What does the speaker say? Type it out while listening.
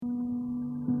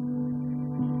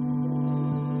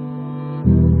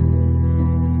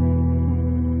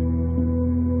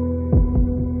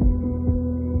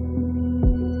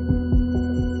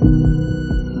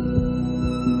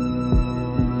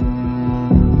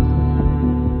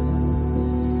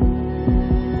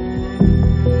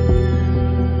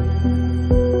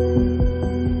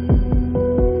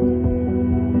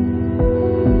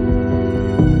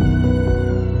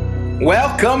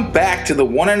Welcome back to the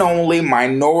one and only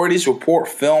Minorities Report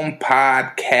Film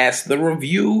Podcast, the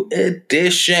review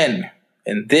edition.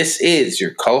 And this is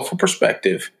your colorful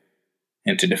perspective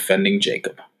into Defending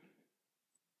Jacob.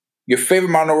 Your favorite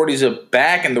minorities are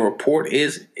back and the report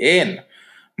is in.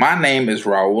 My name is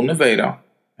Raul Nevado,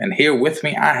 and here with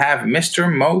me I have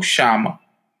Mr. Mo Shama.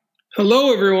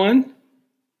 Hello, everyone.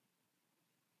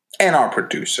 And our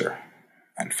producer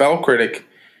and fellow critic,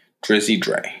 Drizzy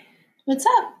Dre. What's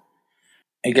up?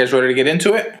 You guys ready to get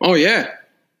into it? Oh, yeah.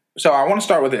 So I want to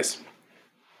start with this.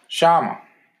 Shama.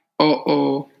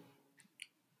 Uh-oh.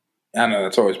 I know,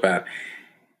 that's always bad.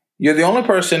 You're the only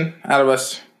person out of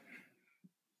us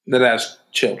that has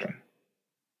children.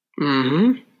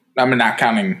 Mm-hmm. I'm not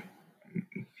counting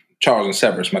Charles and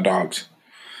Severus, my dogs.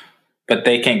 But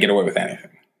they can't get away with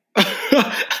anything.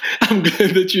 I'm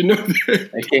glad that you know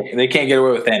that. They can't get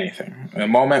away with anything. The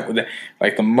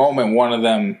moment one of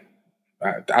them,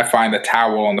 I find a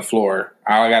towel on the floor,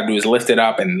 all I got to do is lift it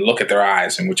up and look at their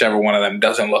eyes, and whichever one of them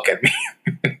doesn't look at me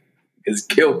is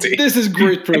guilty. This is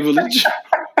great privilege.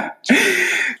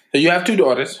 So you have two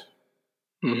daughters.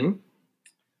 Mm-hmm.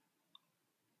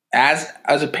 As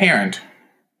a parent,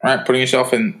 right, putting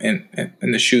yourself in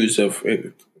the shoes of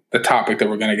the topic that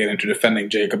we're going to get into,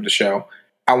 Defending Jacob, the show,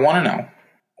 I want to know,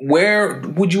 where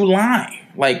would you lie?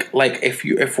 Like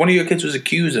if one of your kids was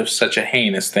accused of such a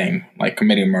heinous thing, like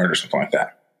committing murder or something like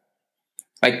that,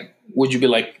 like, would you be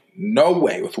like, no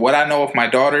way, with what I know of my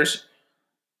daughters,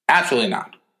 absolutely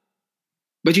not?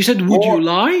 But you said, would you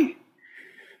lie?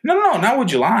 No, not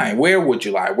would you lie. Where would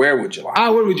you lie? Where would you lie?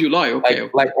 Where would you lie? Okay.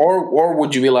 Or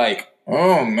would you be like,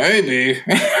 oh, maybe.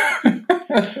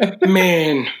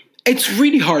 Man, it's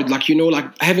really hard. Like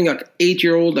having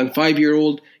 8-year-old and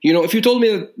 5-year-old. If you told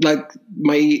me that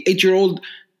my 8-year-old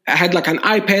had an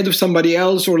iPad of somebody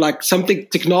else or something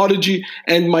technology,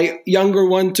 and my younger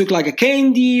one took a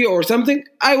candy or something,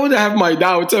 I would have my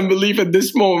doubts and belief at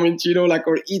this moment.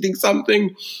 Or eating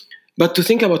something. But to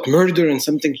think about murder and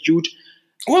something huge.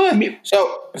 Well,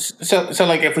 so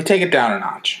if we take it down a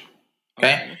notch,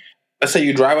 okay? Let's say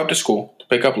you drive up to school to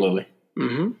pick up Lily.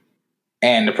 Mm-hmm.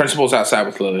 And the principal's outside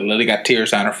with Lily. Lily got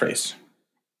tears on her face.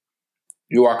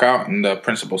 You walk out and the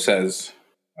principal says,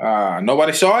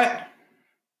 nobody saw it?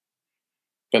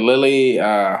 But Lily,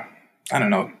 punched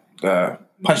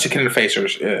the kid in the face or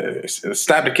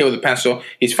stabbed the kid with a pencil.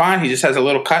 He's fine. He just has a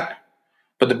little cut.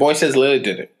 But the boy says Lily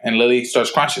did it. And Lily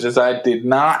starts crying. She says, I did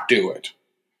not do it.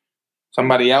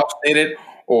 Somebody else did it.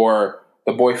 Or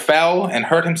the boy fell and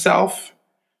hurt himself.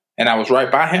 And I was right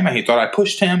by him and he thought I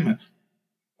pushed him.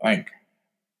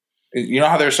 You know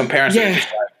how there's some parents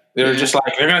that are just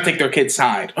they're going to take their kid's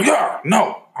side. Oh, yeah,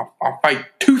 no, I'll fight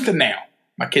tooth and nail.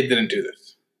 My kid didn't do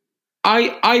this.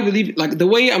 I believe, the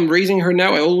way I'm raising her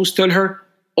now, I always tell her,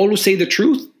 always say the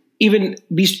truth. Even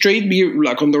be straight, be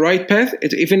on the right path.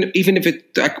 Even if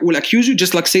it will accuse you,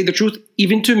 just say the truth,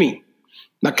 even to me.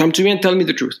 Come to me and tell me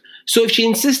the truth. So if she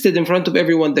insisted in front of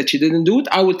everyone that she didn't do it,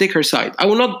 I would take her side. I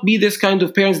will not be this kind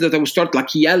of parents that I will start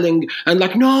yelling and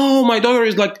no, my daughter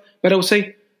is but I will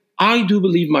say, I do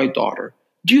believe my daughter.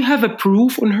 Do you have a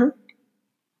proof on her?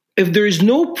 If there is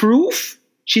no proof,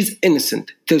 she's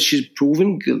innocent till she's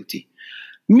proven guilty.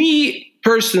 Me,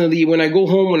 personally, when I go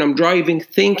home, when I'm driving,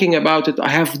 thinking about it, I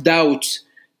have doubts.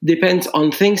 Depends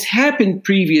on things happened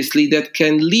previously that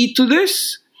can lead to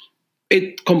this.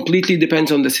 It completely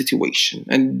depends on the situation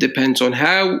and depends on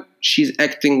how she's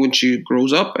acting when she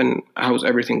grows up and how's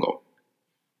everything going.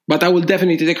 But I will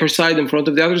definitely take her side in front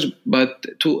of the others, but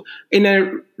in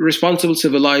a responsible,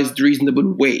 civilized,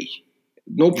 reasonable way.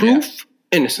 No proof,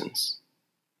 innocence.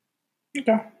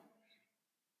 Okay.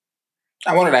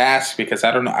 I wanted to ask because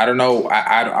I don't know.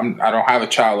 I don't have a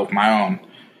child of my own,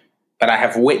 but I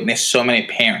have witnessed so many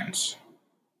parents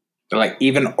that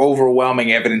even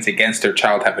overwhelming evidence against their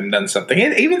child having done something,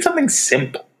 even something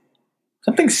simple,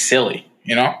 something silly.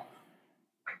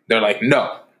 They're like,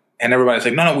 no. And everybody's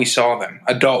like, no, we saw them.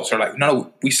 Adults are like,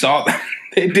 no, we saw them.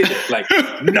 They did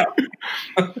it. No.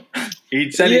 He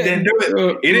said he didn't do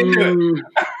it. He didn't do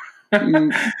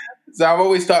it. So I've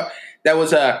always thought that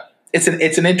was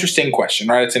it's an interesting question,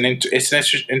 right? It's an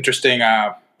interesting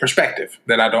perspective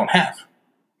that I don't have.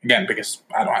 Again, because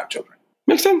I don't have children.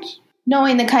 Makes sense.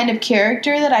 Knowing the kind of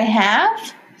character that I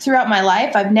have throughout my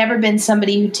life, I've never been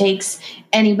somebody who takes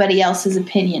anybody else's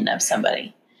opinion of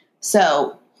somebody.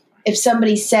 So if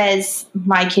somebody says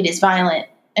my kid is violent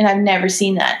and I've never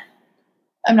seen that,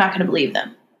 I'm not going to believe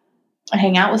them. I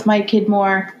hang out with my kid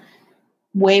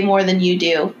way more than you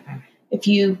do. If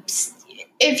you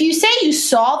say you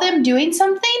saw them doing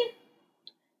something,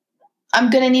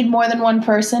 I'm going to need more than one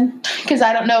person because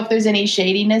I don't know if there's any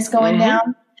shadiness going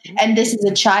down. And this is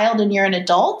a child and you're an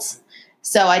adult.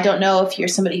 So I don't know if you're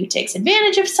somebody who takes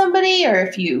advantage of somebody or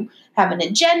if you have an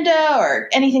agenda or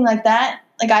anything like that.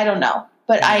 Like, I don't know.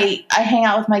 But I hang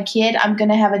out with my kid. I'm going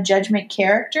to have a judgment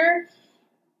character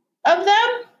of them,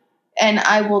 and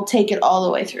I will take it all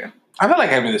the way through. I feel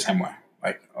like I'd be the same way.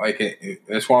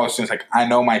 It's one of those things. Like, I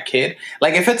know my kid.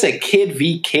 Like, if it's a kid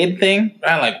v kid thing,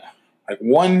 right?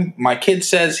 My kid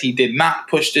says he did not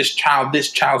push this child.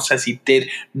 This child says he did.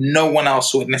 No one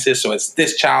else witnesses. So it's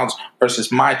this child's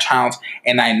versus my child's.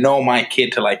 And I know my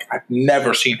kid to I've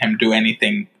never seen him do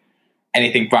anything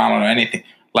violent or anything.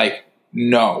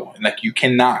 No, you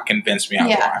cannot convince me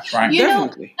otherwise, right?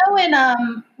 Definitely.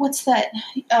 In what's that?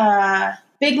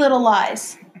 Big Little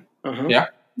Lies. Uh-huh. Yeah.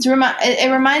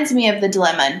 It reminds me of the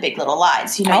dilemma in Big Little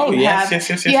Lies. You have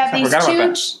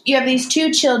these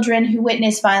two children who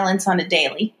witness violence on a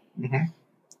daily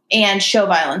and show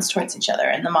violence towards each other.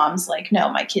 And the mom's like, no,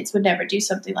 my kids would never do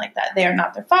something like that. They are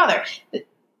not their father.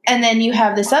 And then you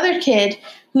have this other kid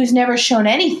who's never shown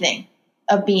anything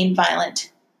of being violent.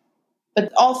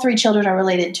 But all three children are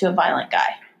related to a violent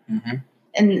guy. Mm-hmm.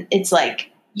 And it's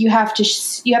you have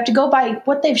to go by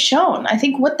what they've shown. I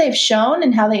think what they've shown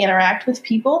and how they interact with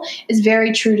people is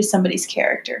very true to somebody's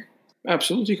character.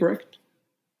 Absolutely correct.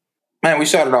 Man, we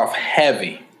started off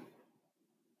heavy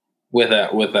with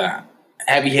a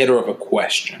heavy hitter of a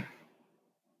question,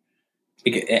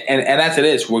 and as it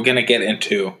is, we're gonna get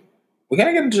into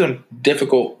some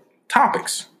difficult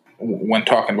topics when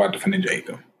talking about defending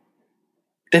Jacob.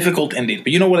 Difficult indeed,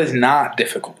 but you know what is not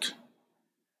difficult?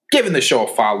 Giving the show a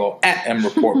follow at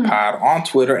MReportPod on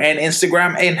Twitter and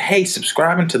Instagram. And hey,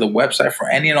 subscribing to the website for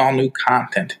any and all new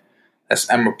content. That's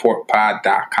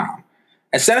MReportPod.com.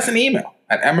 And send us an email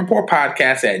at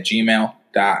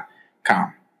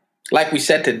MReportPodcast@gmail.com. Like we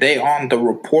said today on The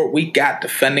Report, we got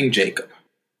defending Jacob.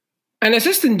 An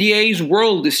assistant DA's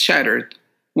world is shattered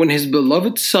when his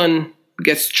beloved son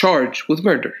gets charged with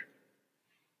murder.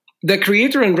 The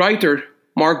creator and writer,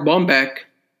 Mark Bomback,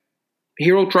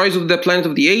 he wrote Rise of the Planet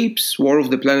of the Apes, War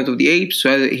of the Planet of the Apes,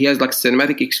 so he has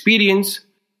cinematic experience.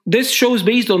 This show is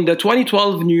based on the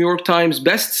 2012 New York Times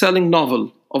best-selling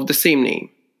novel of the same name,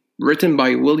 written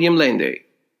by William Landay,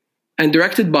 and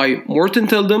directed by Morton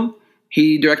Tildum.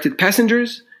 He directed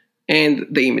Passengers and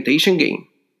The Imitation Game.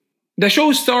 The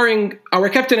show is starring our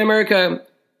Captain America,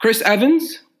 Chris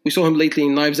Evans. We saw him lately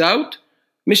in Knives Out.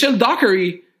 Michelle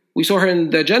Dockery. We saw her in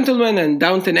The Gentleman and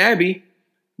Downton Abbey.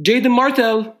 Jaden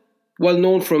Martell, well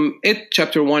known from It,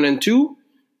 Chapter 1 and 2,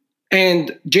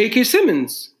 and J.K.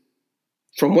 Simmons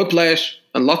from Whiplash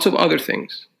and lots of other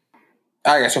things.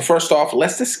 All right, so first off,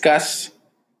 let's discuss,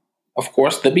 of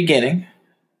course, the beginning.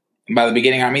 And by the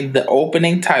beginning, I mean the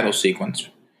opening title sequence.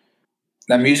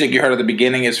 That music you heard at the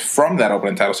beginning is from that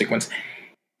opening title sequence,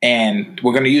 and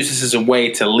we're going to use this as a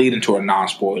way to lead into a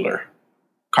non-spoiler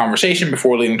conversation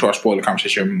before leading to our spoiler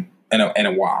conversation in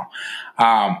a while.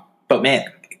 But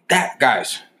man,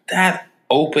 that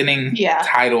opening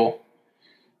title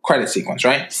credit sequence,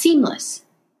 right? Seamless.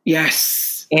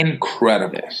 Yes.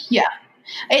 Incredible. Yeah.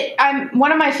 I'm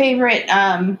one of my favorite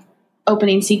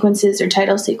opening sequences or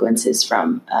title sequences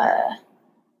from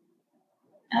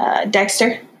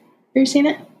Dexter. Have you seen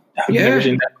it? Yeah.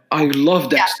 I love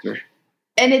Dexter. Yeah.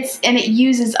 And it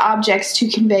uses objects to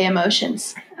convey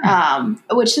emotions,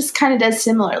 which this kind of does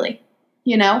similarly.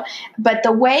 But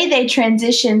the way they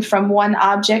transition from one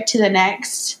object to the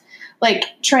next,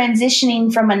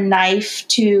 transitioning from a knife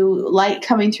to light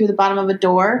coming through the bottom of a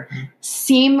door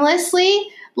seamlessly,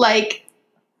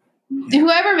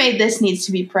 whoever made this needs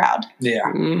to be proud. Yeah.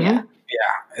 Mm-hmm. Yeah.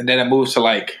 And then it moves to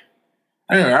I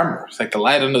don't remember. It's the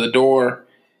light under the door.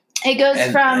 It goes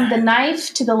from the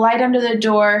knife to the light under the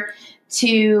door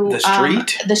to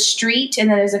the street, and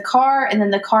then there's a car, and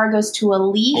then the car goes to a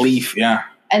leaf. Yeah.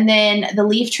 And then the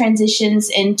leaf transitions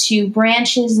into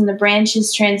branches, and the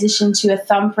branches transition to a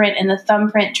thumbprint, and the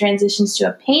thumbprint transitions to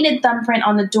a painted thumbprint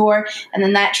on the door, and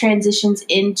then that transitions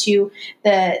into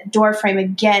the door frame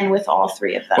again with all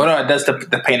three of them. Well, no, it does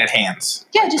the painted hands.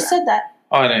 Yeah, I just said that.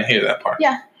 Oh, I didn't hear that part.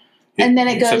 Yeah. And then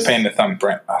it goes... painted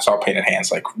thumbprint. I saw painted hands.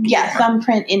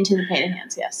 Thumbprint into the painted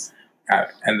hands, yes. Got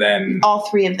it. And then... all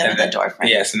three of them in the door frame.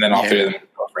 Yes, and then all three of them in the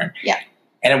door frame. Yeah.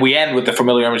 And then we end with the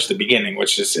familiar image at the beginning,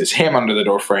 which is him under the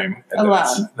door frame. And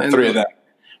alone. The three of them.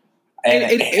 And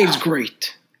it's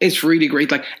great. It's really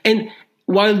great. And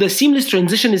while the seamless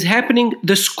transition is happening,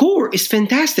 the score is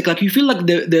fantastic. You feel like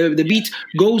the beats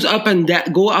goes up and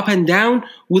go up and down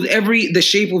with the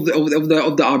shape of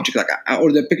the object,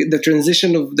 or the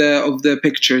transition of the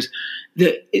pictures.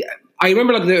 I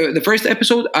remember like the first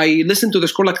episode, I listened to the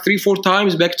score like 3-4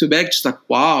 times back to back, just like,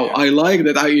 wow, I like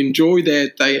that. I enjoy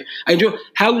that. I enjoy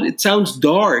how it sounds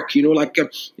dark, like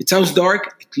it sounds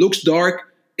dark. It looks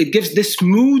dark. It gives this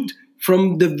mood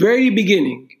from the very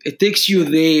beginning. It takes you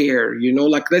there,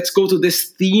 like let's go to this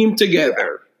theme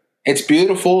together. It's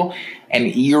beautiful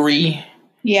and eerie.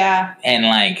 Yeah. And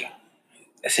like,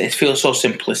 it feels so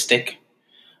simplistic.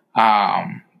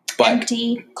 But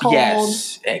empty, cold.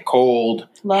 Yes, cold,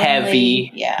 lonely,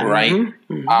 heavy, yeah. right?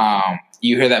 Mm-hmm, mm-hmm.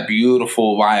 You hear that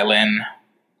beautiful violin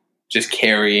just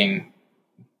carrying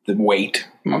the weight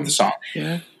of the song.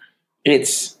 Yeah.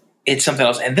 It's something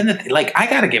else. And then, I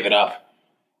got to give it up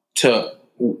to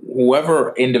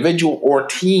whoever individual or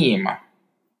team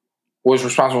was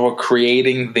responsible for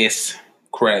creating this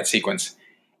credit sequence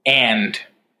and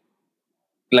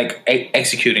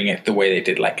executing it the way they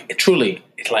did.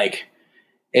 It's like,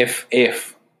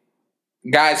 if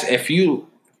guys, if you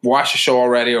watch the show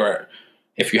already, or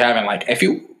if you haven't,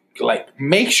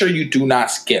 make sure you do not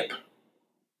skip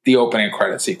the opening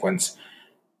credit sequence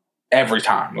every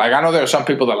time. Like, I know there are some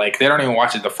people that they don't even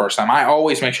watch it the first time. I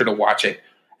always make sure to watch it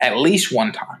at least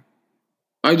one time.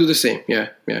 I do the same. Yeah.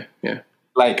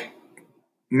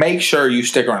 Make sure you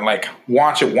stick around,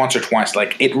 watch it once or twice.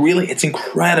 It's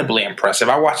incredibly impressive.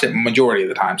 I watch it majority of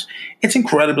the times. It's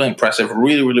incredibly impressive.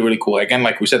 Really, really, really cool. Again,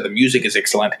 like we said, the music is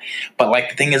excellent. But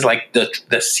the thing is,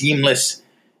 the seamless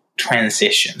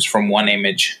transitions from one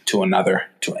image to another.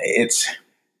 It's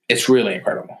really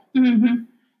incredible. Mm-hmm.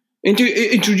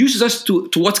 It introduces us to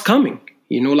what's coming.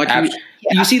 You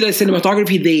see the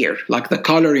cinematography there, like the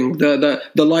coloring, the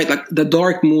light, like the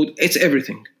dark mood. It's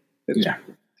everything. Yeah.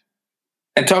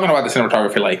 And talking about the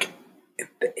cinematography,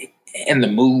 in the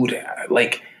mood,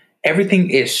 everything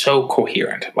is so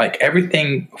coherent.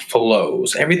 Everything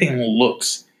flows. Everything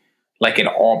looks like it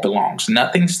all belongs.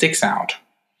 Nothing sticks out.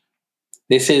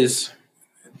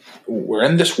 We're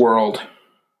in this world.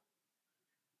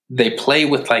 They play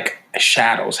with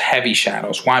shadows, heavy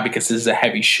shadows. Why? Because this is a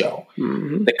heavy show.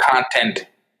 Mm-hmm. The content,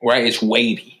 right, is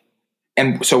weighty.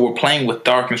 And so we're playing with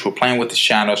darkness. We're playing with the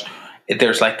shadows.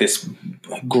 There's this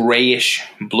grayish,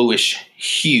 bluish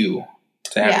hue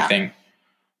to everything,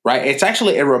 right?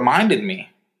 It reminded me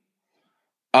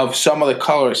of some of the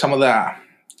colors, some of that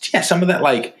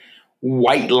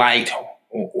white light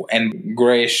and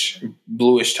grayish,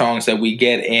 bluish tones that we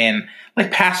get in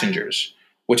Passengers,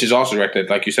 which is also directed,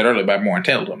 like you said earlier, by Morten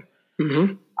Tyldum.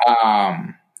 Mm-hmm.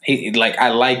 I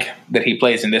like that he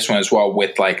plays in this one as well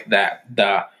with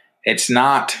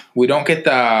we don't get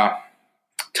the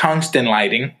tungsten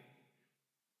lighting,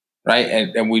 right?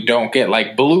 And we don't get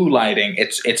blue lighting.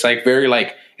 It's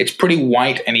very it's pretty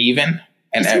white and even.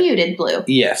 And it's muted blue.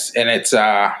 Yes, and it's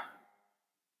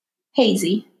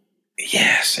hazy.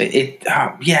 Yes,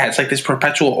 it's like this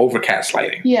perpetual overcast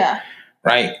lighting. Yeah.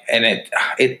 Right, and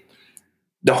it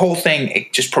the whole thing,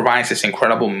 it just provides this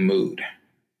incredible mood,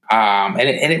 and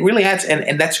it really adds,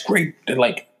 and that's great.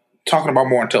 Talking about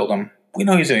Morten Tyldum, we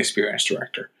know he's an experienced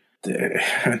director.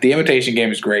 The Imitation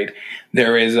Game is great.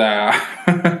 There is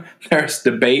there's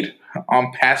debate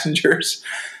on Passengers,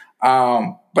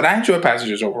 but I enjoy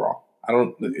Passengers overall.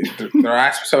 There are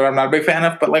aspects of it I'm not a big fan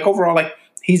of, but overall,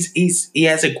 he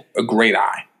has a great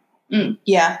eye.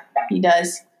 Yeah, he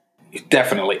does.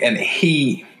 Definitely, and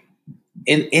he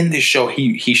in this show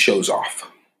he shows off.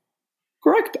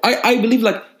 Correct. I believe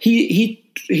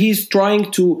he's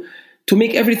trying to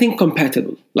make everything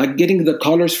compatible, getting the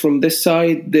colors from this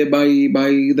side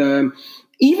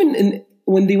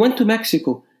when they went to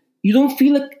Mexico, you don't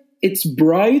feel it's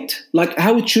bright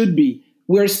how it should be.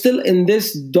 We're still in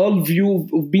this dull view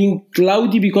of being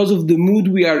cloudy because of the mood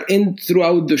we are in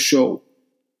throughout the show.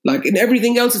 In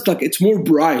everything else, it's more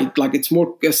bright, it's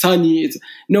more sunny.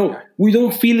 We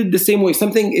don't feel it the same way.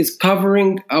 Something is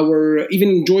covering even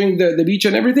enjoying the beach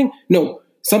and everything. No,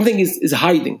 something is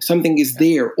hiding. Something is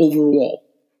there overall.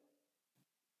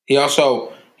 He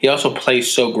also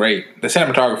plays so great. The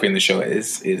cinematography in the show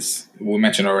is we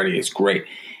mentioned already, is great.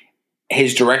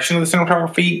 His direction of the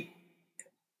cinematography,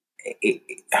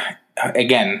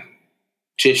 again,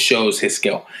 just shows his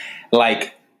skill.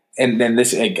 And then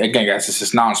this, again, guys, this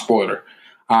is non-spoiler.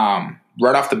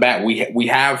 Right off the bat, we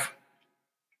have,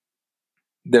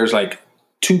 there's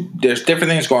different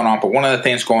things going on, but one of the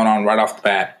things going on right off the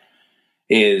bat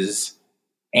is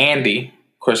Andy,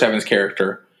 Chris Evans'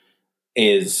 character,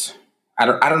 is,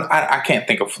 I can't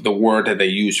think of the word that they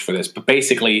use for this, but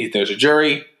basically there's a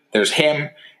jury, there's him,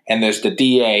 and there's the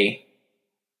DA,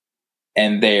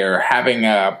 and they're having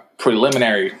a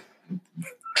preliminary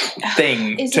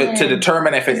thing to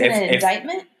determine if an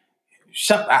indictment.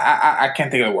 I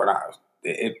can't think of the word.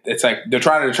 it's like they're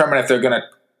trying to determine if they're going to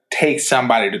take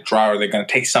somebody to trial or they're going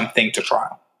to take something to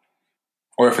trial,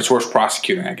 or if it's worth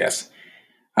prosecuting, I guess.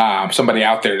 Somebody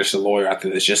out there, just a lawyer out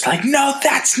there, that's just like, no,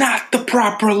 that's not the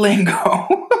proper lingo.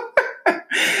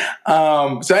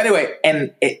 So anyway,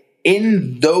 and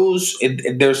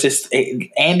there's this.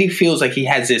 Andy feels like he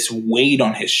has this weight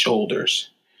on his shoulders,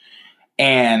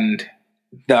 and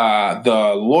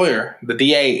the lawyer, the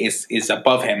DA, is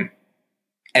above him,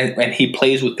 and he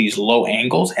plays with these low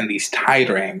angles and these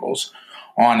tighter angles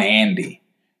on Andy.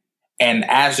 And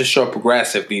as the show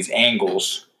progresses, these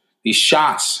angles, these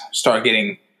shots start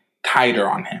getting tighter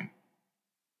on him.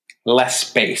 Less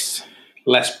space,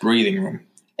 less breathing room.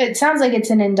 It sounds like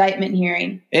it's an indictment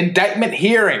hearing. Indictment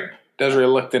hearing. Desiree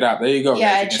looked it up. There you go.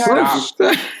 Yeah, charge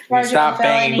of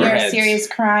felony or serious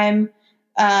crime.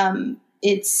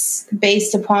 It's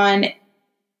based upon,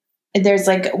 there's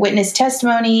like witness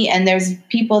testimony and there's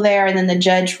people there, and then the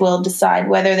judge will decide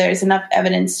whether there's enough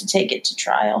evidence to take it to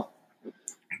trial.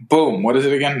 Boom. What is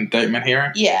it again? Indictment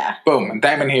hearing? Yeah. Boom.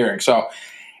 Indictment hearing. So,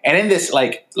 and in this,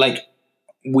 like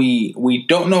we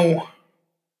don't know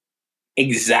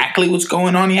exactly what's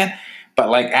going on yet, but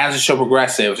like as the show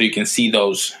progresses, you can see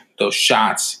those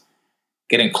shots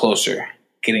getting closer,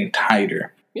 getting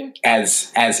tighter. Yeah.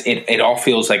 As it all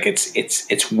feels like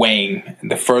it's weighing.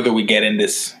 The further we get in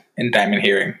this indictment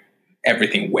hearing,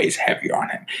 everything weighs heavier on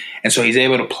him, and so he's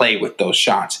able to play with those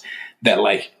shots that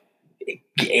like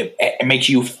it makes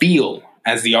you feel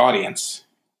as the audience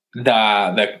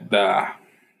the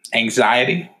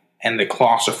anxiety and the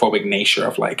claustrophobic nature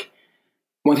of like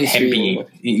what he's him feeling.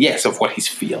 of what he's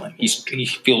feeling. He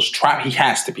feels trapped. He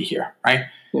has to be here, right?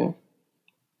 Yeah.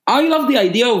 I love the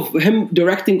idea of him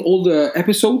directing all the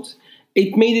episodes.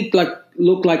 It made it like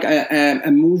look like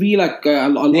a movie, like a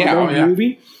long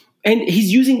movie. And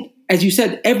he's using, as you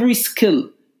said, every skill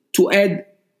to add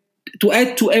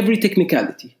to every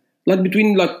technicality, like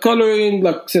between like coloring,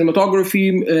 like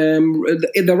cinematography,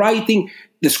 the writing,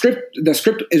 the script. The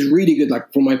script is really good.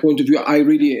 Like from my point of view, I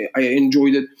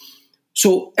enjoyed it.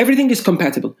 So everything is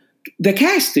compatible. The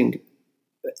casting,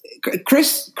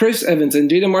 Chris Evans and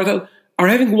Jaden Martell are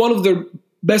having one of their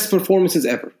best performances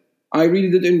ever. I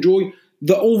really did enjoy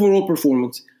the overall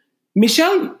performance.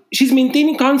 Michelle, she's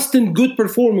maintaining constant good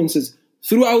performances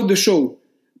throughout the show,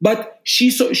 but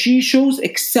she shows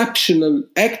exceptional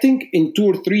acting in 2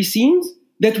 or 3 scenes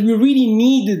that we really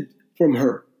needed from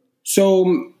her.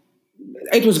 So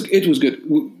it was good,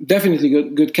 definitely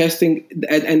good casting,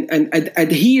 and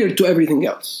adhere to everything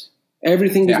else.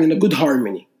 Everything is in a good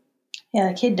harmony. Yeah,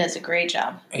 the kid does a great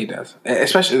job. He does.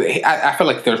 Especially, I feel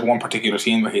like there's one particular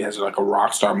scene where he has like a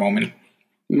rock star moment.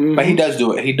 Mm-hmm. But he does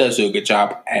do it. He does do a good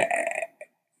job.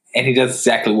 And he does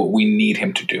exactly what we need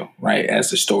him to do, right? As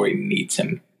the story needs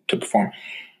him to perform.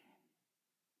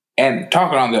 And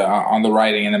talking on the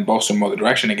writing and then boasting more the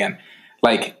direction again,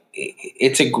 like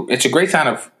it's a great sign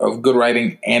of good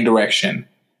writing and direction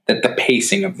that the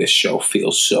pacing of this show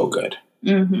feels so good.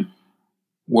 Mm-hmm.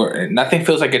 Where nothing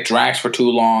feels like it drags for too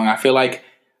long. I feel like,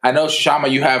 I know, Shama,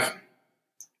 you have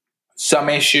some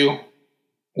issue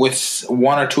with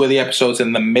 1 or 2 of the episodes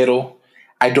in the middle.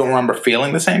 I don't remember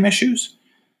feeling the same issues,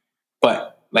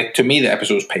 but like to me, the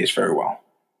episodes paced very well.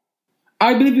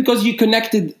 I believe because you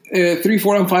connected 3,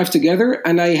 4, and 5 together,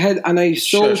 and I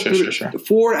saw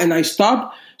 4 and I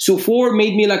stopped. So 4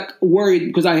 made me like worried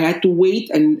because I had to wait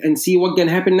and see what can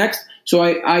happen next. So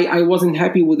I wasn't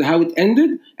happy with how it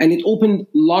ended, and it opened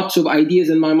lots of ideas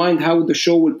in my mind how the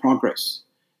show would progress.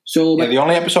 So the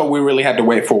only episode we really had to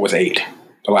wait for was 8,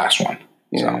 the last one.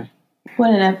 Yeah. So. What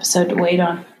an episode to wait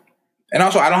on. And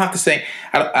also, I don't have to say,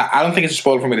 I don't think it's a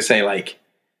spoiler for me to say like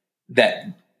that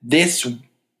this,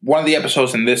 one of the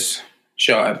episodes in this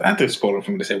show, I don't think it's a spoiler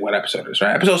for me to say what episode it is,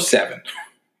 right? Episode 7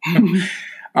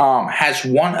 has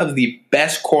one of the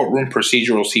best courtroom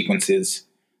procedural sequences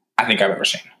I think I've ever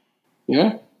seen.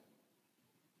 Yeah.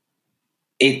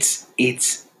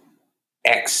 It's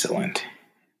excellent.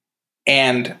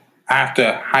 And I have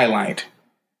to highlight,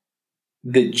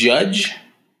 the judge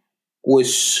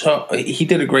he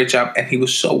did a great job, and he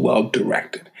was so well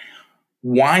directed.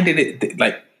 Why did it,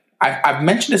 like, I've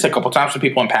mentioned this a couple times to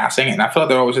people in passing, and I feel like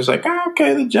they're always just like,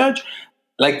 okay, the judge.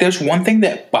 Like, there's one thing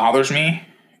that bothers me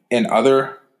in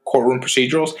other courtroom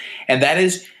procedurals, and that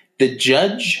is the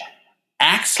judge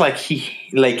acts like he's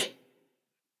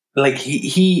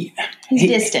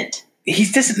distant.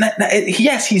 He's distant.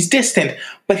 Yes, he's distant,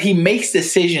 but he makes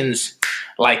decisions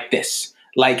like this.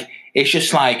 Like, it's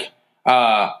just like,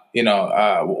 what's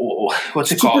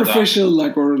it called? Superficial,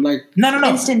 like, or like no,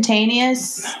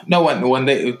 instantaneous. No, when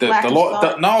the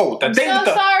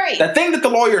thing that the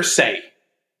lawyers say.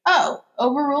 Oh,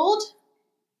 overruled.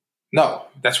 No,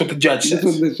 that's what the judge That's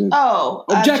says. what this is. Oh,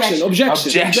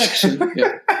 Objection.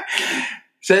 Yeah.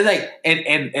 So it's like,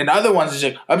 and other ones is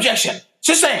like, objection,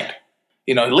 sustained.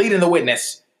 Leading the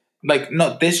witness. Like,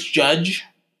 no, this judge,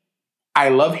 I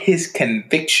love his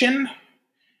conviction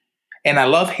and I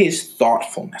love his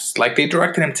thoughtfulness. Like, they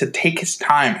directed him to take his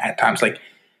time at times. Like,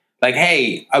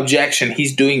 hey, objection,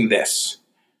 he's doing this.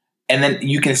 And then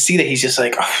you can see that he's just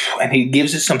like, oh, and he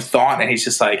gives it some thought and he's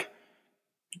just like,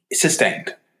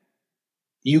 sustained.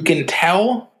 You can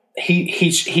tell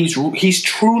he's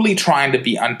truly trying to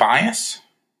be unbiased.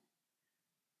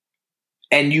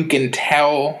 And you can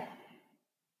tell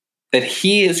that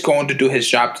he is going to do his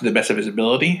job to the best of his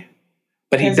ability,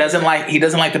 but he doesn't like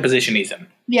the position he's in.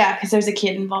 Yeah, because there's a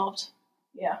kid involved.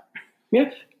 Yeah.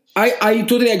 Yeah. I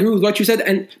totally agree with what you said.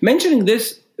 And mentioning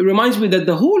this reminds me that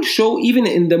the whole show, even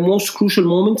in the most crucial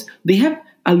moments, they have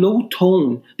a low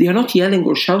tone. They are not yelling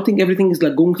or shouting. Everything is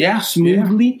like going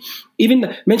smoothly. Yeah.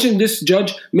 Even mentioning this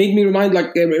judge made me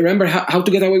remember how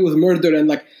to Get Away with Murder. And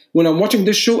like when I'm watching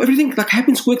this show, everything like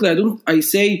happens quickly. I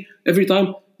say every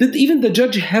time, did even the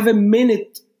judge have a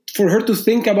minute for her to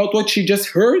think about what she just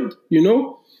heard?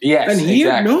 Yes. And here,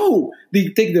 exactly. no, they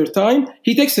take their time.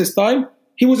 He takes his time.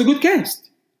 He was a good cast.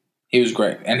 He was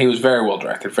great, and he was very well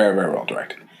directed. Very, very well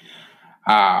directed.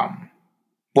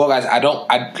 Well, guys, I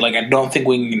don't think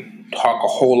we can talk a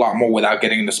whole lot more without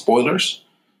getting into spoilers.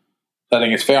 I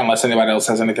think it's fair, unless anybody else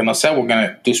has anything to say, we're going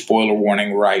to do spoiler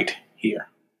warning right here.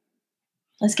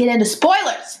 Let's get into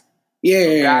spoilers. Yeah.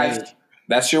 So guys,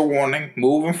 that's your warning.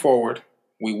 Moving forward,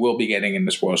 we will be getting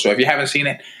into spoilers. So if you haven't seen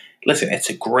it, listen, it's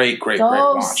a great watch.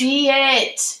 Go see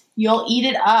it. You'll eat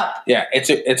it up. Yeah, it's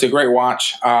a great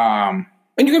watch.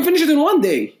 And you can finish it in one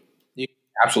day.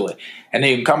 Absolutely. And then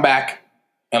you can come back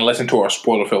and listen to our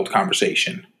spoiler-filled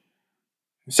conversation.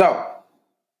 So,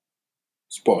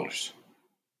 spoilers.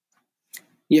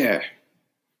 Yeah.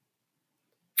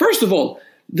 First of all,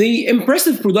 the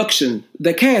impressive production,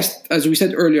 the cast, as we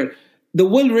said earlier, the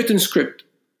well-written script,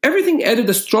 everything added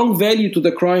a strong value to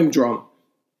the crime drama,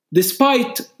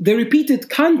 despite the repeated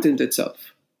content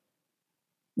itself.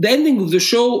 The ending of the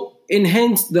show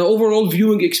enhanced the overall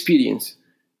viewing experience,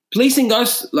 placing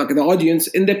us, like the audience,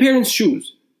 in the parents'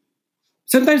 shoes.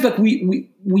 Sometimes, like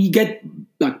we get,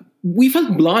 like we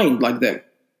felt blind like them.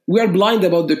 We are blind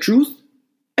about the truth,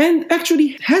 and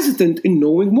actually hesitant in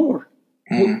knowing more.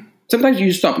 Sometimes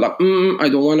you stop, like, I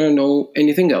don't want to know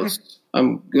anything else.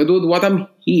 I'm good with what I'm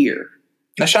here.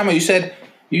 Now, Shama, you said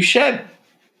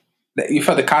that you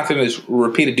felt the content is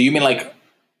repeated. Do you mean like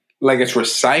it's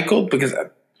recycled? Because I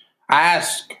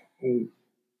asked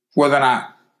whether or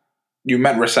not you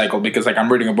meant recycled, because like I'm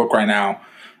reading a book right now,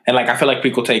 and like I feel like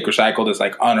people take recycled as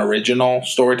like unoriginal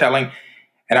storytelling.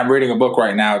 And I'm reading a book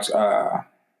right now. It's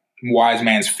Wise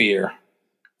Man's Fear,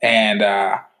 and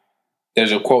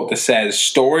there's a quote that says,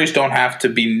 "Stories don't have to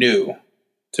be new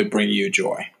to bring you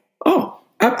joy." Oh,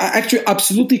 actually,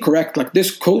 absolutely correct. Like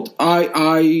this quote,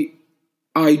 I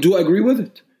do agree with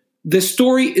it. The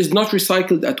story is not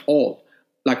recycled at all.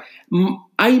 Like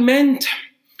I meant,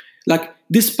 like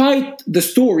despite the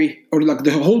story or like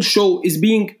the whole show is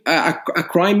being a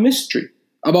crime mystery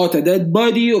about a dead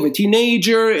body of a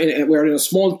teenager, and we're in a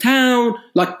small town.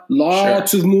 Like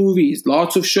lots of movies,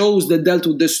 lots of shows that dealt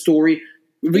with this story.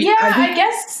 I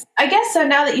guess so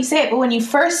now that you say it. But when you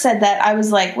first said that, I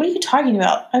was like, what are you talking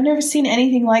about? I've never seen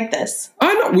anything like this.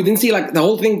 I know we didn't see like the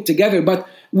whole thing together, but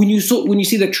when you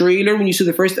see the trailer, when you see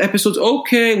the first episodes,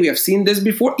 okay, we have seen this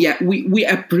before. Yeah, we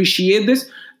appreciate this.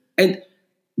 And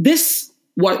this,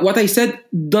 what I said,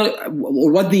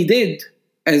 or what they did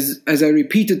as a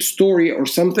repeated story or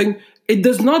something, it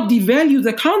does not devalue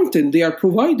the content they are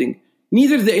providing.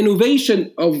 Neither the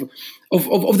innovation of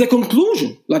the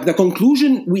conclusion. Like the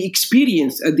conclusion we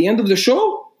experienced at the end of the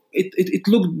show, it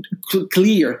looked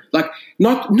clear. Like I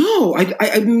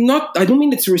don't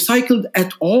mean it's recycled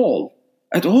at all.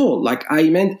 At all. Like I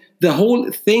meant the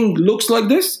whole thing looks like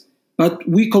this, but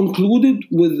we concluded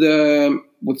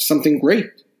with something great.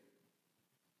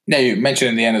 Now you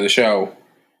mentioned at the end of the show,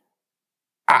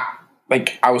 I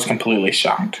was completely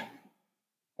shocked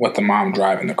with the mom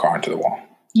driving the car into the wall.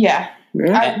 Yeah.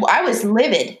 I was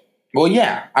livid. Well,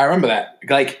 yeah, I remember that.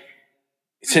 Like,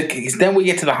 so then we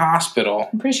get to the hospital.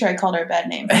 I'm pretty sure I called her a bad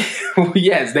name.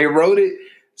 Yes, they wrote it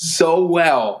so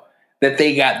well that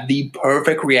they got the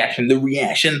perfect reaction, the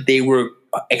reaction they were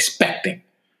expecting.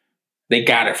 They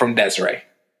got it from Desiree.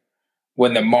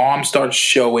 When the mom starts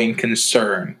showing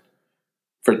concern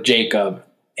for Jacob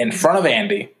in front of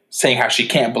Andy, saying how she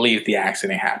can't believe the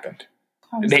accident happened.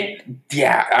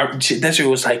 Desiree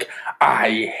was like,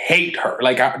 I hate her.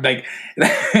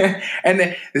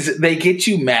 And they get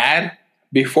you mad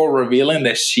before revealing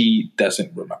that she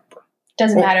doesn't remember.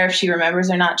 Doesn't matter if she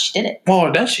remembers or not. She did it. Well,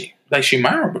 or does she? Like, she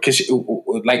might remember. Because,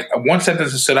 like, one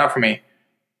sentence that stood out for me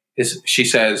is she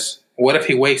says, what if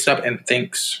he wakes up and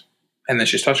thinks, and then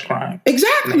she starts crying?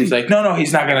 Exactly. And he's like, no,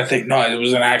 he's not going to think. No, it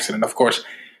was an accident, of course.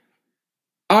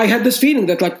 I had this feeling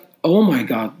that, like, oh my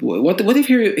God, what if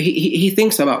he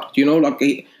thinks about it,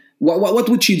 like, what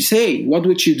would she say? What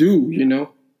would she do,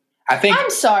 I think. I'm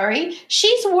sorry.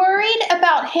 She's worried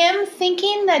about him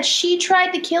thinking that she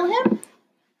tried to kill him?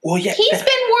 Well, yeah. He's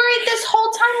been worried this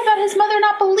whole time about his mother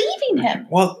not believing him.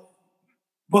 Well,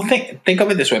 think of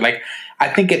it this way. Like, I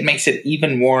think it makes it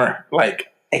even more, like,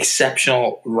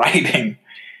 exceptional writing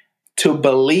to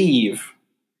believe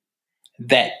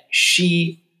that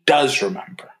she does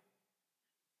remember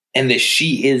and that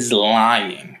she is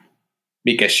lying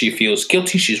because she feels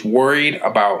guilty. She's worried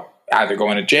about either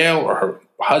going to jail or her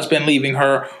husband leaving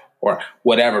her or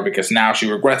whatever, because now she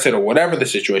regrets it, or whatever the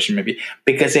situation may be,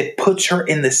 because it puts her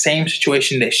in the same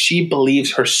situation that she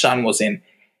believes her son was in,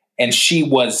 and she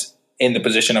was in the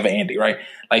position of Andy, right?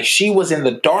 Like, she was in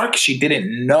the dark. She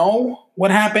didn't know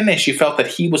what happened, and she felt that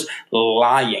he was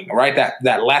lying, right?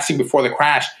 That last scene before the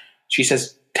crash, she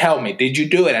says, tell me, did you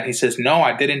do it? And he says, no,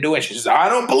 I didn't do it. She says, I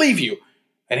don't believe you.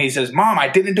 And he says, Mom, I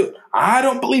didn't do it. I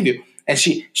don't believe you. And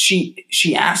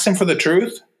she asks him for the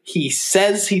truth. He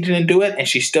says he didn't do it, and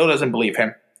she still doesn't believe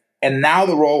him. And now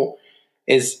the role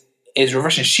is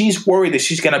reversing. She's worried that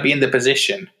she's going to be in the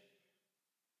position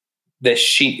that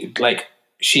she's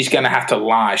going to have to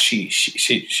lie. She,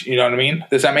 you know what I mean?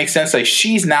 Does that make sense? Like,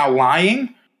 she's now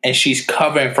lying, and she's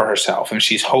covering for herself, and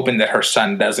she's hoping that her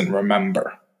son doesn't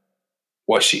remember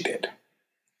what she did.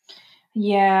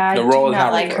 Yeah, the I role do is not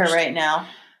not like reversed. her right now.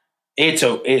 It's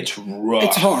rough.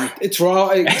 It's hard. It's raw.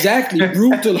 Exactly.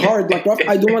 Brutal, hard. Like, rough.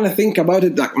 I don't want to think about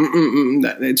it. Like,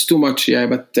 it's too much. Yeah,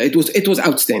 but it was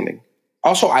outstanding.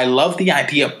 Also, I love the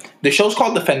idea. The show's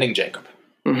called Defending Jacob.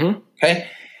 Mm-hmm. Okay?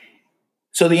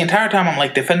 So the entire time I'm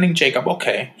like, defending Jacob.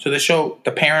 Okay. So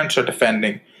the parents are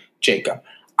defending Jacob.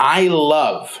 I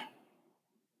love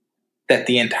that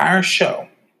the entire show,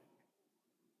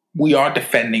 we are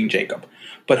defending Jacob.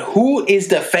 But who is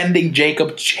defending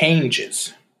Jacob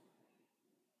changes.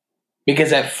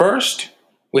 Because at first,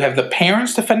 we have the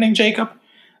parents defending Jacob.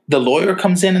 The lawyer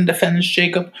comes in and defends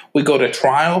Jacob. We go to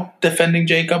trial defending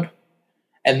Jacob.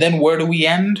 And then where do we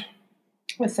end?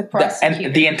 With the prosecutor.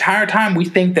 And the entire time we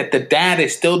think that the dad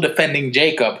is still defending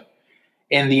Jacob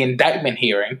in the indictment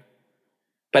hearing.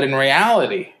 But in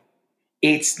reality,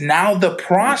 it's now the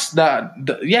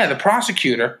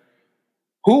prosecutor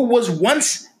who was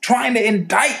once trying to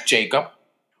indict Jacob,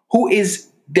 who is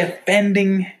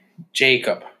defending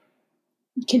Jacob.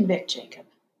 Convict Jacob.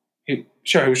 He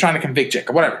was trying to convict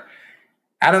Jacob, whatever.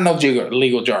 I don't know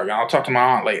legal jargon. I'll talk to my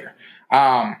aunt later.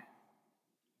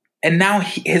 And now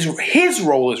his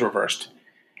role is reversed.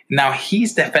 Now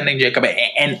he's defending Jacob,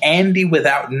 and Andy,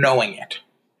 without knowing it,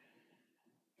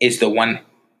 is the one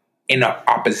in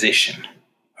opposition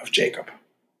of Jacob.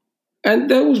 And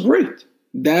that was great.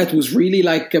 That was really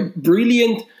like a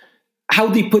brilliant how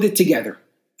they put it together.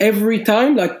 Every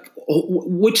time, like,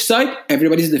 which side?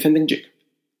 Everybody's defending Jacob.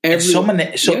 So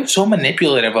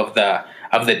manipulative of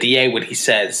the DA when he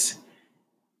says,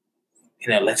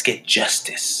 let's get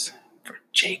justice for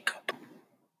Jacob.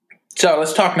 So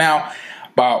let's talk now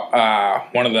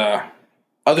about one of the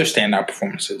other standout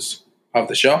performances of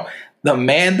the show. The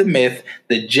man, the myth,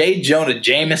 the J. Jonah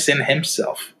Jameson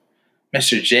himself,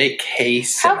 Mr. J.K.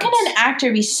 Simmons. How can an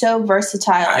actor be so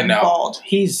versatile and bald?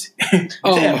 He's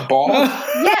bald.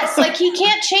 Yes, like he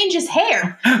can't change his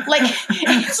hair. Like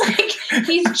it's like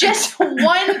he's just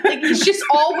he's just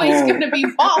always going to be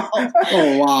bald.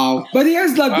 Oh wow! But he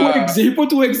has like wigs. He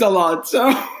put wigs a lot. So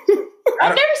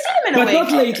I've never seen him in a wig. But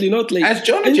not lately. As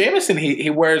Jonah Jameson, he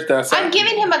wears the. I'm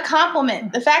giving him a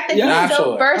compliment. The fact that he's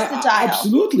so versatile.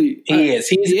 Absolutely, he is.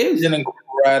 He's an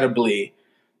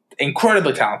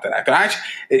incredibly talented actor.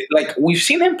 We've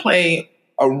seen him play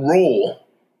a role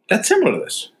that's similar to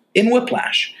this in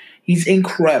Whiplash. He's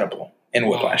incredible in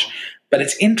Whiplash. Wow. But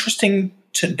it's interesting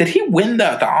did he win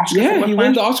the Oscar? Yeah, he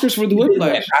won the Oscars for the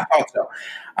Whiplash. I thought so.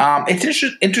 It's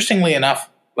interestingly enough,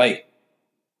 like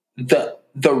the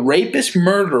rapist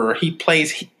murderer he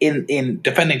plays in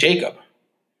Defending Jacob,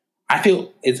 I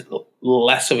feel is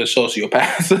less of a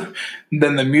sociopath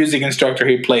than the music instructor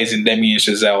he plays in Damien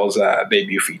Chazelle's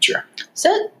debut feature.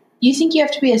 So, you think you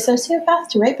have to be a sociopath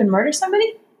to rape and murder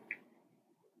somebody?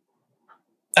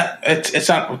 It's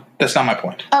not. That's not my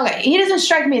point. Okay, he doesn't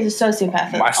strike me as a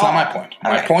sociopath. That's not my point.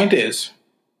 My point is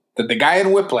that the guy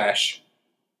in Whiplash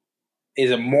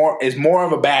is more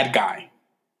of a bad guy.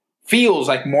 Feels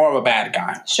like more of a bad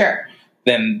guy. Sure.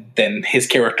 than his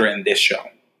character in this show.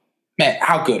 Man,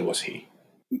 how good was he?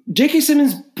 J.K.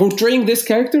 Simmons portraying this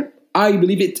character, I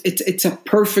believe it's a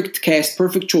perfect cast,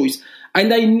 perfect choice.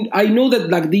 And I know that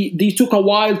like they took a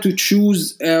while to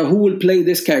choose who will play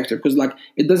this character, because like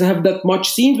it doesn't have that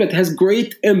much scenes, but it has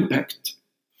great impact.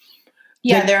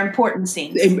 Yeah, they're important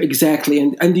scenes. Exactly,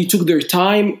 and they took their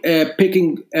time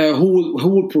picking who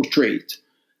will portray it.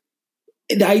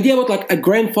 The idea about like a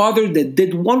grandfather that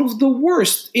did one of the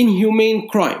worst inhumane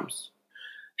crimes.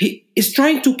 He is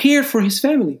trying to care for his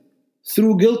family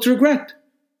through guilt, regret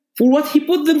for what he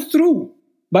put them through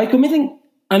by committing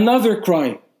another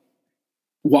crime.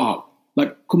 Wow,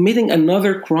 like committing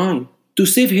another crime to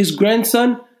save his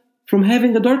grandson from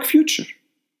having a dark future.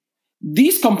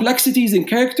 These complexities in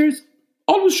characters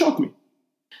always shock me.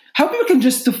 How people can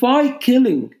justify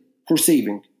killing for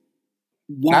saving.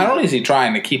 Wow. Not only is he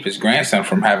trying to keep his grandson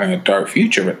from having a dark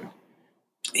future, but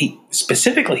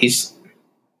he's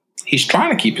trying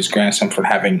to keep his grandson from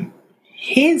having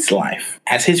his life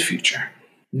as his future.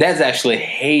 Des actually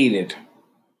hated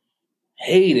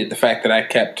the fact that I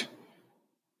kept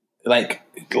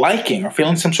liking or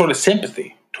feeling some sort of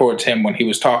sympathy towards him when he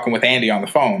was talking with Andy on the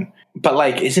phone. But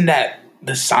like, isn't that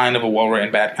the sign of a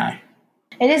well-written bad guy?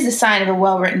 It is a sign of a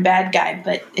well-written bad guy,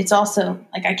 but it's also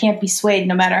like I can't be swayed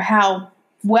no matter how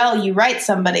well you write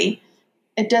somebody.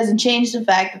 It doesn't change the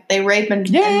fact that they raped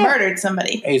and murdered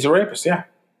somebody. He's a rapist, yeah.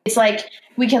 It's like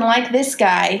we can like this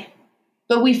guy,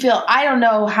 but we feel, I don't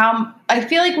know how, I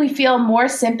feel like we feel more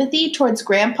sympathy towards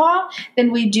Grandpa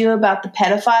than we do about the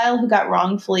pedophile who got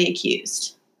wrongfully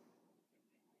accused.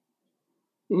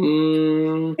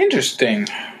 Interesting.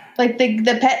 Like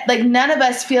the pet, like none of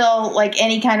us feel like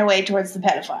any kind of way towards the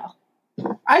pedophile.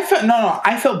 I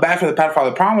felt bad for the pedophile.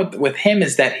 The problem with him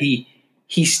is that he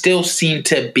still seemed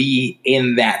to be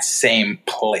in that same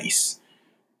place.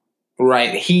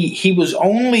 Right? We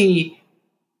only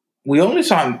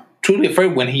saw him truly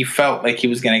afraid when he felt like he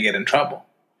was going to get in trouble.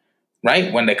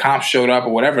 Right? When the cops showed up or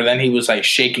whatever, then he was like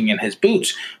shaking in his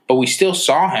boots. But we still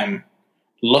saw him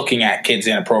looking at kids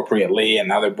inappropriately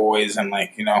and other boys, and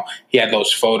like, you know, he had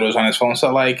those photos on his phone.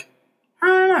 So like, I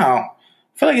don't know. I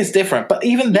feel like it's different. But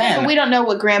even then, but we don't know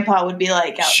what Grandpa would be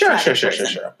like outside.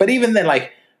 Sure. But even then,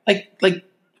 like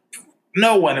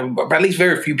no one, but at least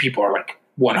very few people are like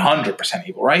 100%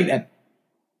 evil, right? And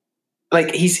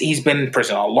like he's been in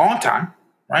prison a long time,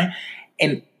 right?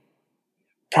 And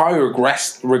probably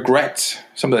regrets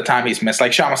some of the time he's missed.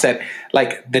 Like Shama said,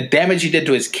 like the damage he did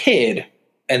to his kid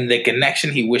and the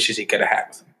connection he wishes he could have had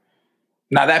with him.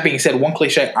 Now, that being said, one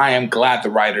cliche I am glad the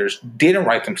writers didn't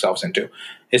write themselves into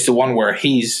is the one where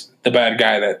he's the bad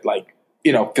guy that, like,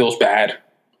 you know, feels bad.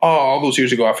 Oh, all those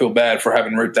years ago, I feel bad for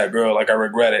having raped that girl. Like, I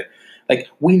regret it. Like,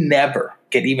 we never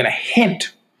get even a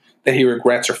hint that he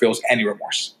regrets or feels any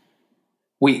remorse.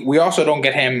 We also don't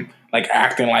get him, like,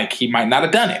 acting like he might not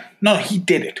have done it. No, he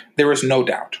did it. There is no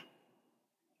doubt.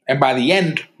 And by the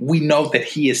end, we know that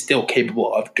he is still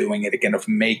capable of doing it again, of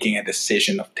making a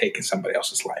decision of taking somebody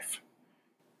else's life.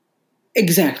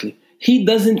 Exactly. He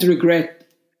doesn't regret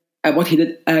what he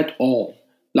did at all.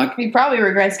 Like, he probably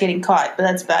regrets getting caught, but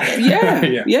that's about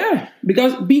it. Yeah.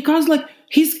 Because like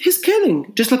he's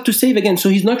killing just like to save again. So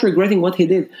he's not regretting what he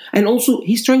did, and also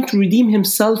he's trying to redeem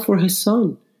himself for his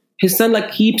son. His son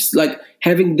like keeps like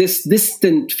having this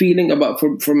distant feeling about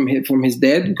from his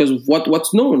dad because of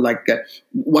what's known, like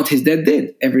what his dad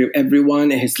did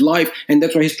everyone in his life, and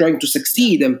that's why he's trying to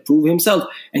succeed and prove himself,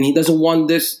 and he doesn't want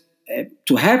this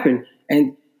to happen.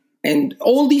 And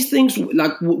all these things,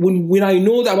 like when I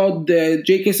know about the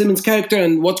J.K. Simmons character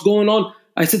and what's going on,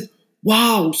 I said,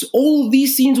 wow, so all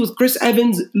these scenes with Chris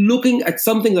Evans looking at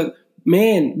something like,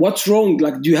 man, what's wrong?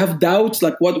 Like, do you have doubts?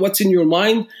 Like, what's in your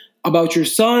mind about your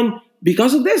son?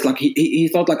 Because of this, like he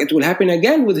thought like it will happen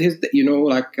again with his, you know,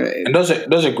 like. And those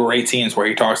are great scenes where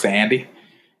he talks to Andy.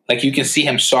 Like, you can see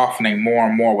him softening more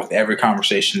and more with every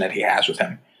conversation that he has with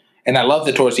him. And I love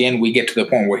that towards the end we get to the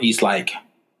point where he's like,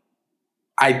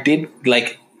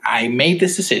 I made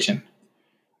this decision.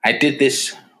 I did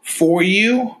this for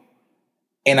you,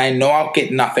 and I know I'll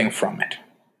get nothing from it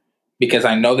because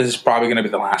I know this is probably going to be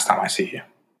the last time I see you.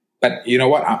 But you know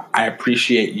what? I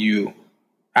appreciate you.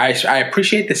 I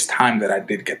appreciate this time that I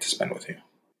did get to spend with you.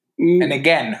 And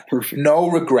again, perfect. No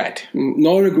regret.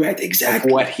 No regret, exactly.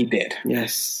 Of what he did.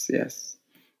 Yes.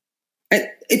 And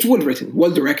it's well written,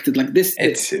 well directed. Like this,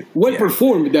 it's well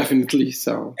performed, definitely.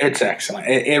 So it's excellent.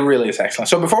 It really is excellent.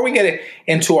 So before we get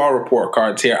into our report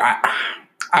cards here,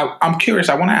 I'm curious.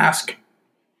 I want to ask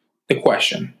the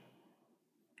question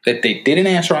that they didn't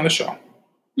answer on the show,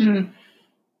 and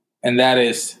that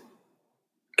is,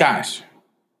 guys,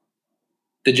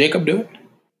 did Jacob do it?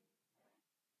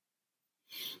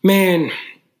 Man,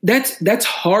 that's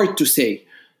hard to say.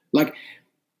 Like,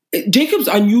 Jacob's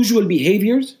unusual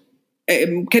behaviors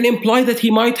can imply that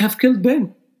he might have killed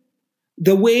Ben.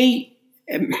 The way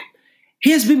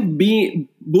he has been being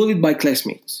bullied by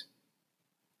classmates.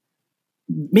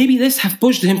 Maybe this have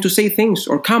pushed him to say things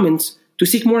or comments to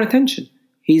seek more attention.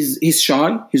 He's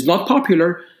shy. He's not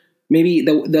popular. Maybe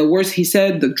the words he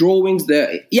said, the drawings,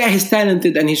 he's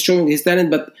talented and he's showing his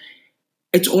talent, but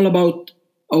it's all about,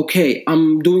 okay,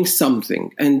 I'm doing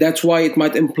something, and that's why it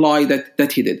might imply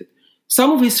that he did it.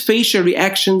 Some of his facial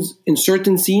reactions in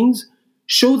certain scenes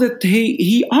show that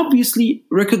he obviously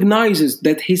recognizes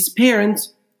that his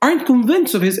parents aren't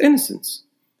convinced of his innocence,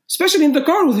 especially in the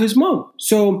car with his mom.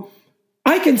 So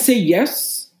I can say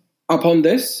yes upon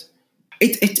this.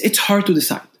 It's hard to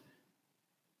decide.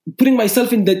 Putting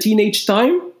myself in the teenage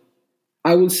time,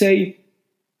 I will say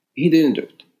he didn't do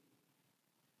it.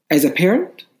 As a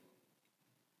parent,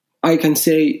 I can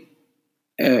say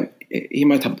he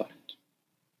might have done it.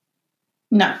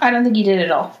 No, I don't think he did at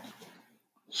all.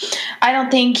 I don't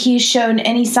think he's shown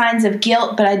any signs of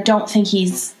guilt, but I don't think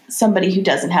he's somebody who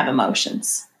doesn't have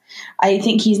emotions. I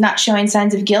think he's not showing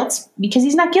signs of guilt because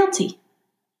he's not guilty.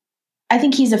 I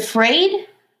think he's afraid.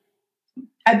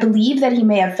 I believe that he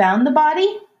may have found the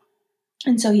body,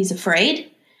 and so he's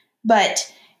afraid.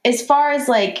 But as far as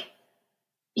like,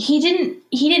 he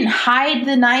didn't hide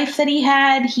the knife that he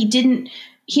had. He didn't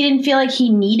feel like he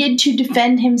needed to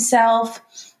defend himself.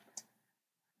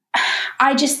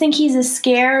 I just think he's a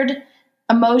scared,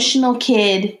 emotional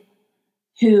kid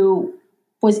who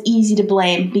was easy to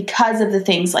blame because of the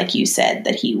things like you said,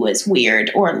 that he was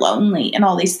weird or lonely and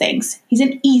all these things. He's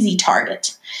an easy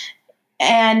target.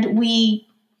 And we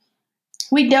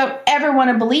don't ever want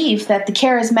to believe that the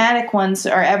charismatic ones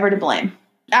are ever to blame.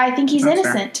 I think he's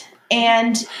innocent.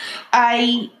 And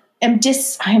I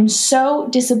am so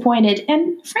disappointed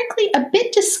and frankly a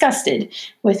bit disgusted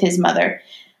with his mother.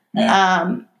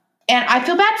 Yeah. And I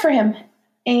feel bad for him.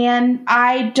 And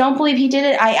I don't believe he did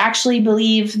it. I actually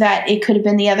believe that it could have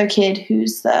been the other kid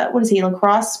who's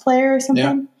lacrosse player or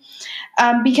something?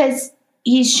 Yeah. Because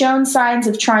he's shown signs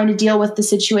of trying to deal with the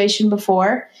situation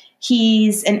before.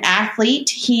 He's an athlete.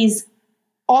 He's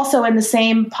also in the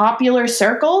same popular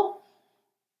circle,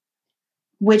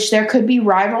 which there could be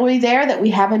rivalry there that we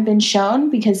haven't been shown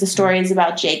because the story is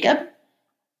about Jacob.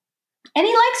 And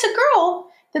he likes a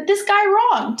girl that this guy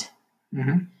wronged.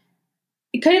 Mm-hmm.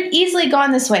 It could have easily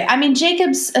gone this way. I mean,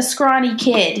 Jacob's a scrawny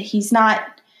kid. He's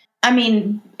not,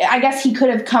 I guess he could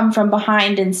have come from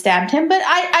behind and stabbed him, but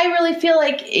I really feel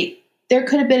like there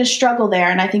could have been a struggle there,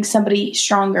 and I think somebody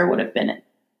stronger would have been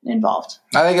involved.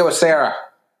 I think it was Sarah.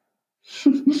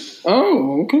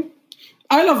 Oh, okay.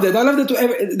 I love that. I love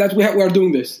that we are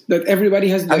doing this. That everybody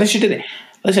has. I think she did it.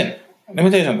 Listen, let me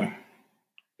tell you something.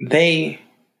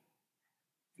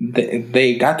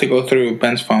 They got to go through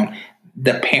Ben's phone.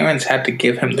 The parents had to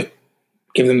give them the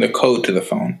code to the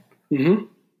phone, mm-hmm.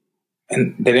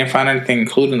 and they didn't find anything,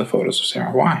 including the photos of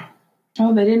Sarah. Why?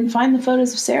 Oh, they didn't find the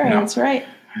photos of Sarah. No. That's right.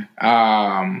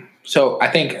 So I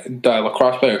think the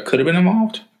lacrosse player could have been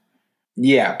involved.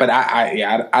 Yeah, but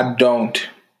I don't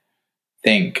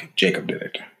think Jacob did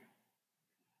it.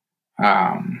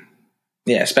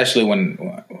 Especially when,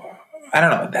 I don't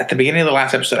know, at the beginning of the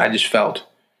last episode, I just felt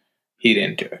he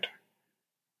didn't do it.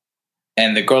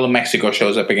 And the girl in Mexico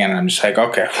shows up again, and I'm just like,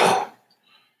 okay.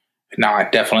 Now I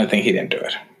definitely think he didn't do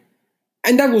it.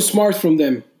 And that was smart from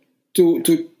them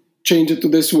to change it to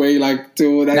this way, like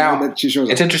to that she shows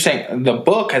up. It's interesting. The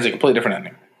book has a completely different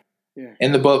ending. Yeah.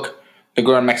 In the book, the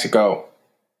girl in Mexico,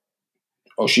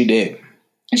 she did.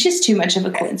 It's just too much of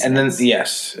a coincidence. And then,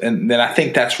 yes. And then I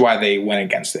think that's why they went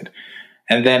against it.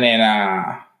 And then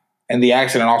in the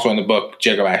accident, also in the book,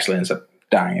 Jacob actually ends up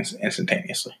dying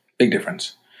instantaneously. Big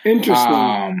difference.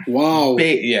 Interesting. Wow.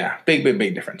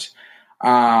 Big difference.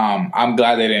 I'm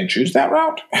glad they didn't choose that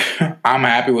route. I'm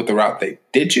happy with the route they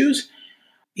did choose.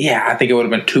 Yeah, I think it would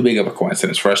have been too big of a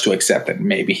coincidence for us to accept that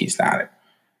maybe he's not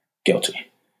guilty.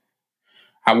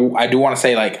 I do want to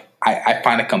say, like, I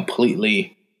find it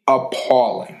completely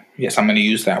appalling. Yes, I'm going to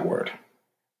use that word.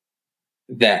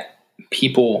 That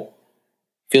people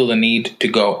feel the need to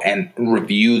go and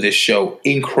review this show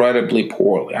incredibly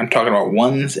poorly. I'm talking about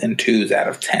 1s and 2s out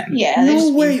of 10. Yeah,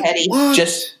 no way. What?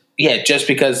 Just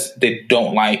because they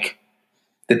don't like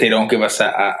that they don't give us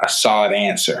a solid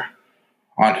answer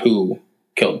on who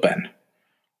killed Ben,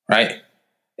 right?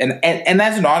 And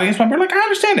as an audience member, like, I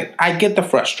understand it. I get the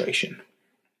frustration.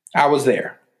 I was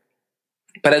there.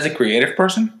 But as a creative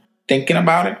person, thinking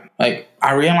about it, like,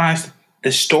 I realized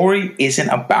the story isn't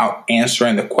about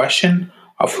answering the question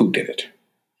of who did it.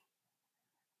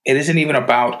 It isn't even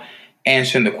about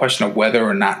answering the question of whether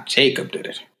or not Jacob did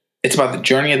it. It's about the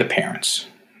journey of the parents.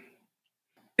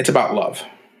 It's about love.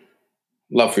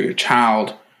 Love for your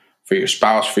child, for your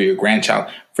spouse, for your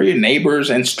grandchild, for your neighbors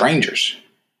and strangers.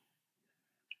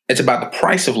 It's about the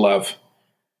price of love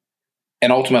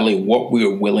and ultimately what we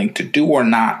are willing to do or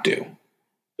not do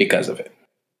because of it.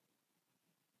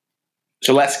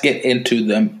 So let's get into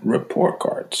the report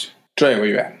cards. Dre, where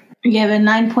you at? You gave it a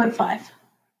 9.5.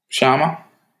 Shama?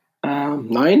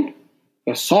 9.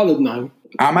 A solid 9.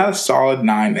 I'm at a solid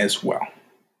 9 as well.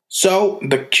 So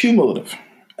the cumulative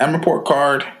M report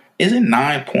card is a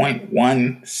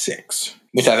 9.16,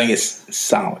 which I think is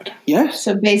solid. Yes.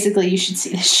 So basically, you should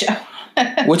see this show.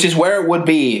 Which is where it would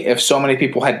be if so many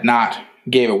people had not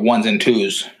gave it 1s and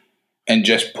 2s and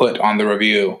just put on the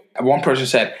review. One person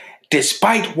said,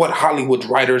 despite what Hollywood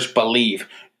writers believe,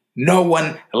 no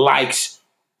one likes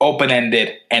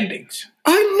open-ended endings.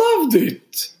 I loved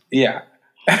it. Yeah.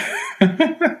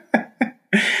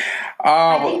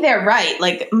 I think they're right.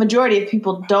 Like, majority of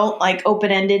people don't like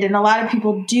open-ended, and a lot of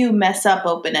people do mess up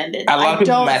open-ended. A lot of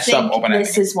people mess up open-ended.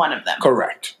 This is one of them.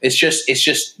 Correct. It's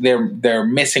just they're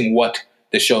missing what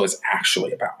the show is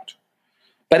actually about.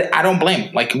 But I don't blame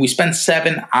them. Like, we spend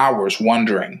 7 hours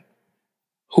wondering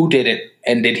who did it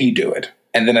and did he do it?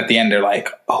 And then at the end, they're like,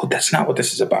 oh, that's not what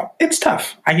this is about. It's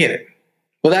tough. I get it.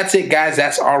 Well, that's it, guys.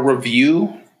 That's our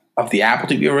review of the Apple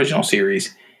TV original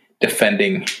series,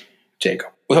 Defending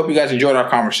Jacob. We hope you guys enjoyed our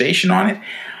conversation on it.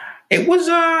 It was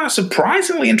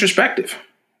surprisingly introspective.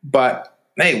 But,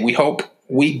 hey, we hope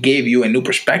we gave you a new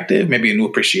perspective, maybe a new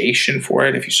appreciation for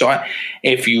it if you saw it.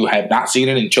 If you have not seen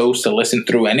it and chose to listen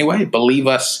through anyway, believe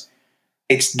us,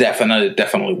 it's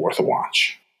definitely worth a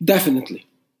watch. Definitely.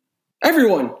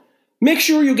 Everyone, make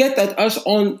sure you get at us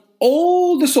on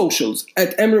all the socials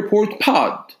at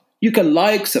mreportpod. You can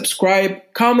like, subscribe,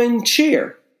 comment,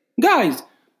 share. Guys,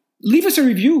 leave us a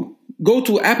review. Go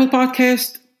to Apple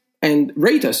Podcast and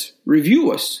rate us,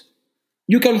 review us.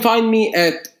 You can find me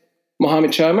at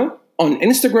Mohammed Shama on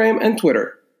Instagram and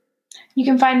Twitter. You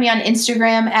can find me on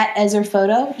Instagram at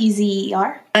EzerPhoto,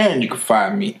 EZER. And you can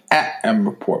find me at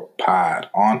mreportpod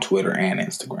on Twitter and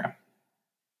Instagram.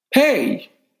 Hey,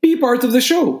 be part of the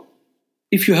show.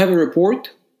 If you have a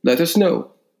report, let us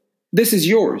know. This is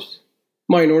yours,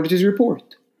 Minorities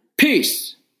Report.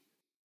 Peace.